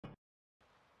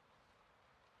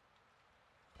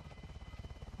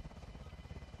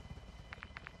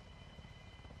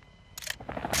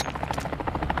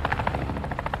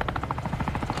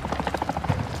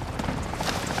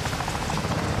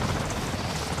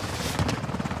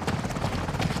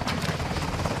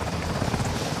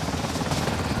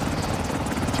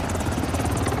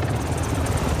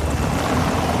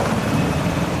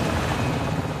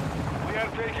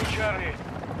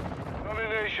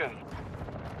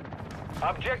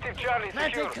Objective Charlie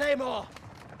secure. Claymore!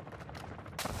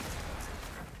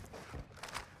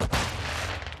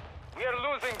 We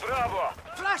are losing Bravo.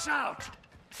 Flash out!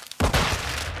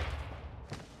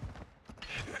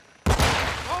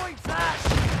 Throwing flash!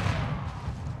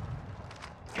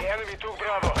 The enemy took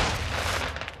Bravo.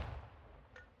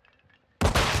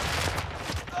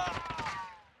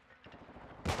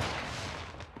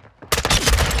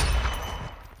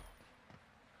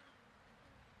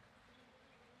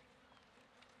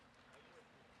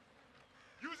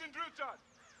 Using drill charge.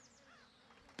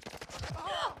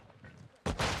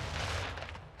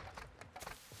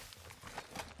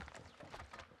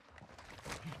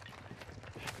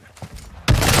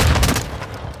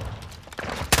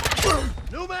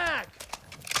 New mag!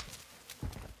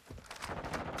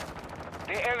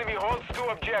 The enemy holds 2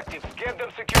 objectives. Get them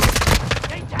secured.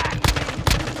 Stay tagged!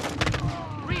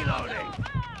 Reloading!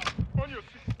 On your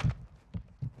feet.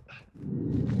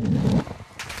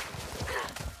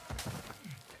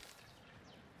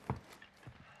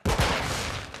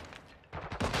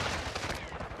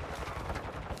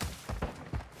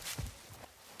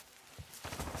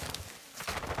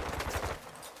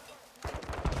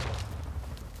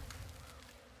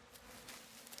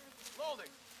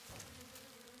 Loading!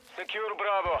 Secure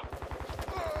Bravo.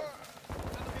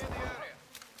 Enemy in the area.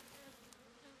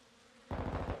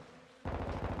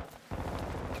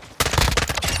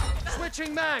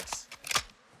 Switching mags!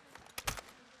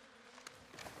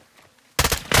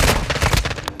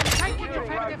 Taking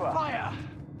effective fire!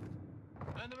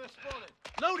 Enemy spotted.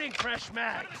 Loading fresh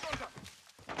mag!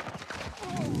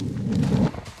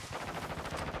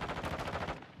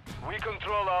 We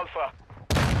control Alpha.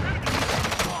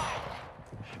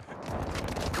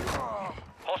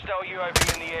 Hostile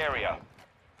UAV in the area.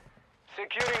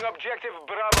 Securing objective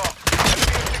Bravo.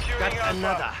 Securing Got Alpha.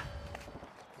 another.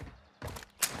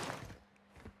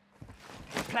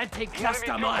 Planting The enemy cluster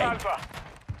took mine. Alpha.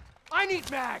 I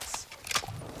need mags!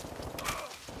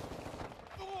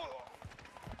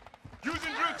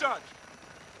 Using drill charge.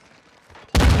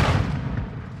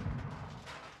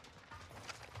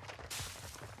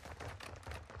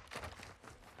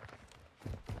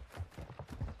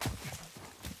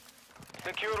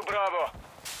 Secure Bravo.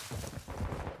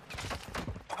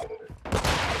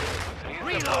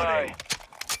 Reloading.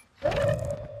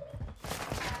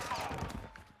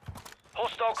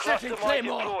 Hostile Setting cluster mine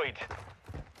Claymore. deployed.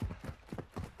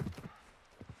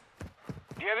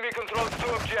 The enemy controls 2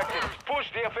 objectives.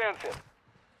 Push the offensive.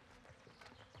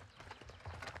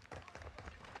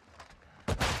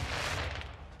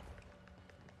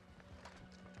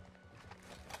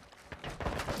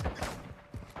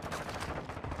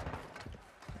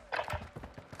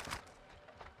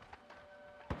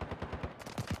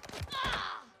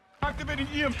 Activating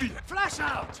EMP. Flash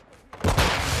out!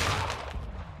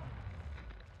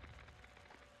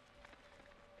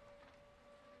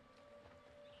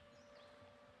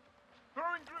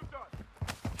 Throwing drill charge.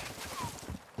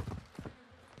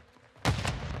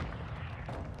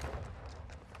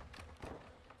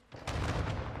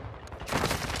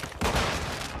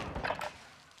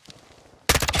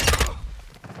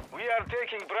 We are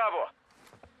taking Bravo.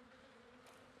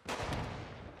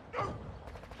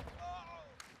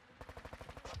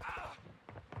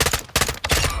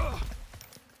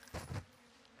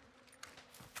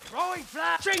 Throwing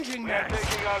flash! Changing We are mags!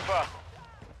 taking Alpha.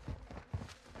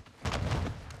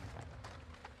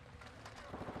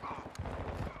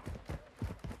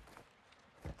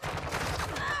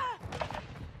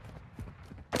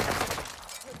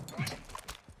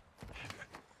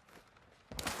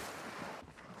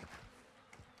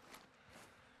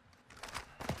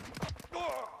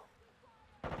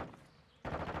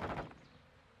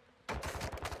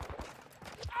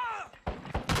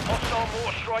 Hostile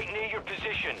mortar strike near your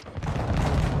position.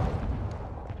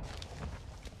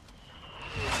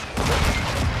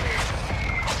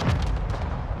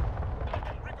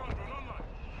 Recon drone online.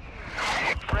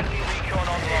 Friendly recon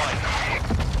online.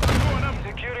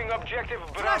 Securing objective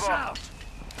Flash Bravo. out!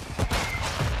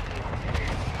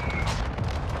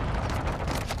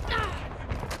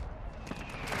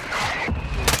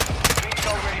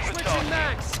 Vehicle ready for Switching tasking.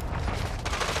 mags!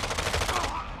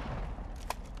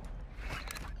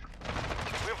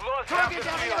 We've lost Target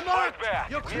half the area field. marked. Fight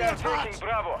back. You're We clear are hot. taking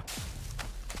Bravo.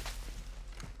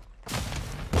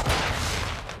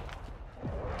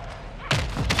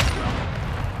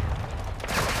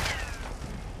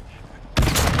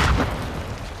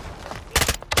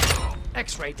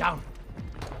 X-ray down.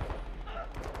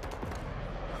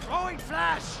 Throwing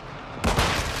flash!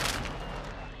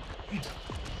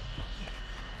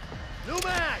 New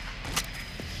mag!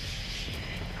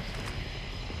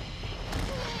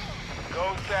 Go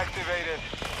Ghost activated.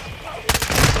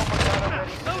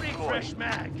 Loading fresh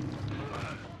mag.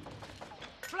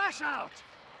 Flash out.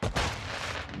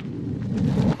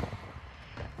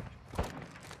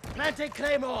 Planting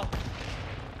claymore.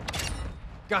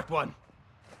 Got one.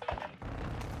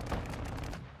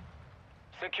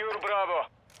 Secure Bravo.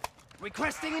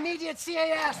 Requesting immediate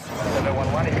CAS.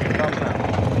 711 is in now.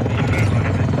 Engaging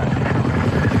at this time.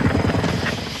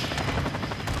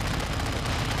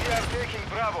 We are taking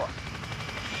Bravo.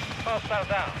 Hostile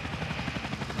down.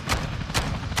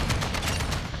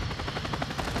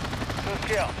 Good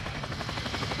kill.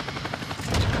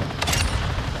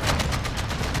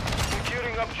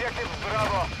 Securing objective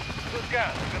Bravo. Good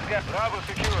gun. Good gun. Bravo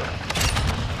secure.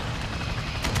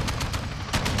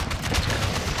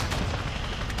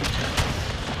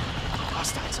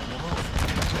 Hostiles on the move.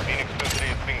 Phoenix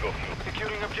 2-3 is bingo.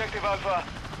 Securing objective Alpha.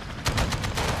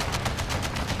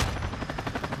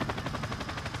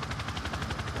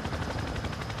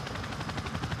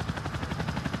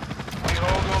 We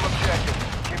hold all objectives.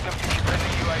 Keep them to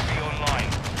friendly UAV online.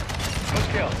 Good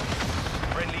kill.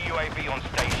 Friendly UAV on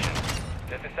station.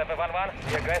 This is 711.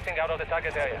 We are grassing out of the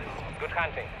target area. Good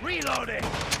hunting. Reloading.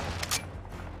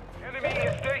 Enemy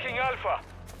is taking Alpha.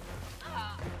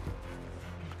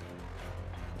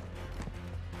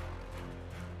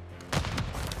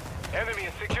 Enemy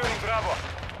is securing Bravo.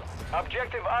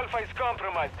 Objective Alpha is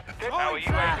compromised. Our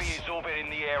UAV is orbiting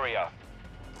the area.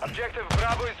 Objective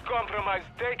Bravo is compromised.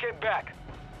 Take it back.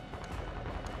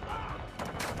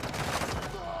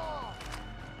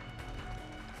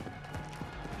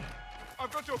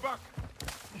 I've got your back.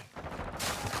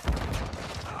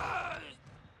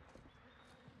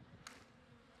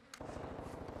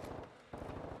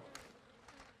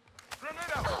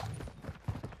 Grenade out.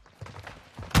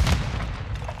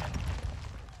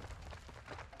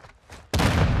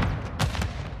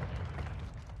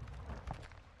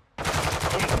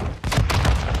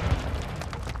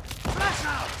 Flash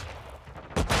out.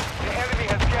 The enemy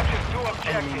has captured 2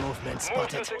 objectives. Enemy movement Move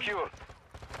spotted. to secure.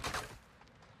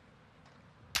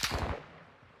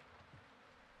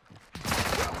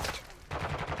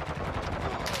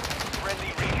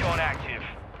 Friendly recon active.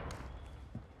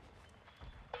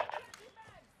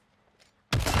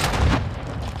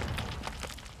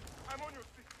 I'm on your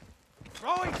stick.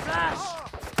 Throwing flash.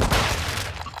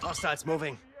 Hostiles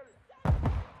moving.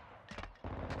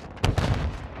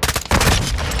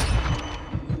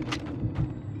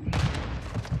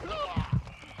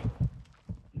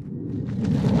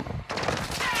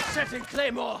 Setting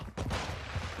claymore.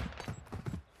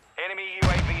 Enemy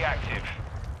UAV active.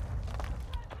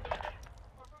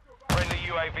 Friendly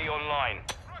UAV online.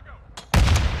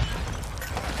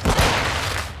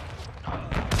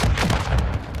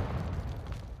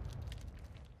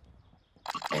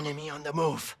 Enemy on the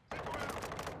move.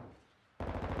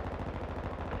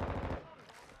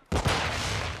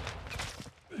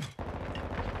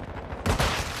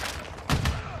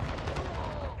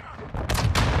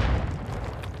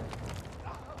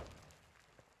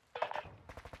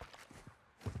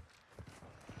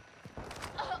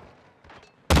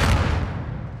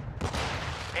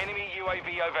 Enemy UAV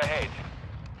overhead.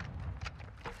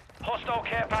 Hostile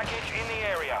care package in the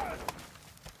area.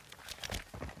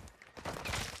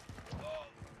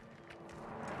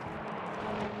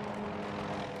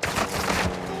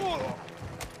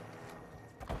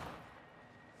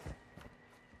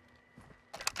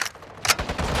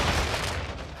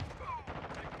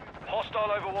 Hostile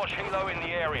Overwatch helo in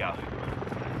the area.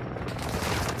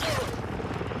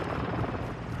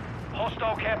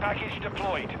 Hostile care package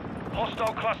deployed.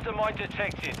 Hostile cluster mine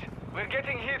detected. We're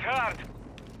getting hit hard.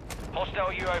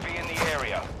 Hostile UAV in the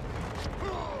area.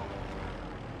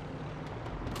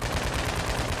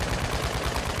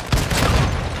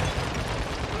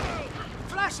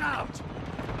 Flash out.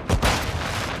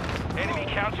 Enemy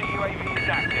counter UAV is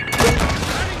active.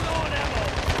 Running low on ammo.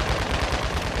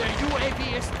 Their UAV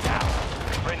is down.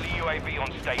 Friendly UAV on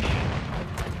station.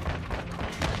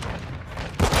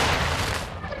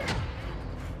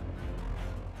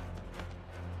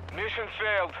 Mission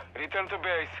failed. Return to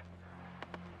base.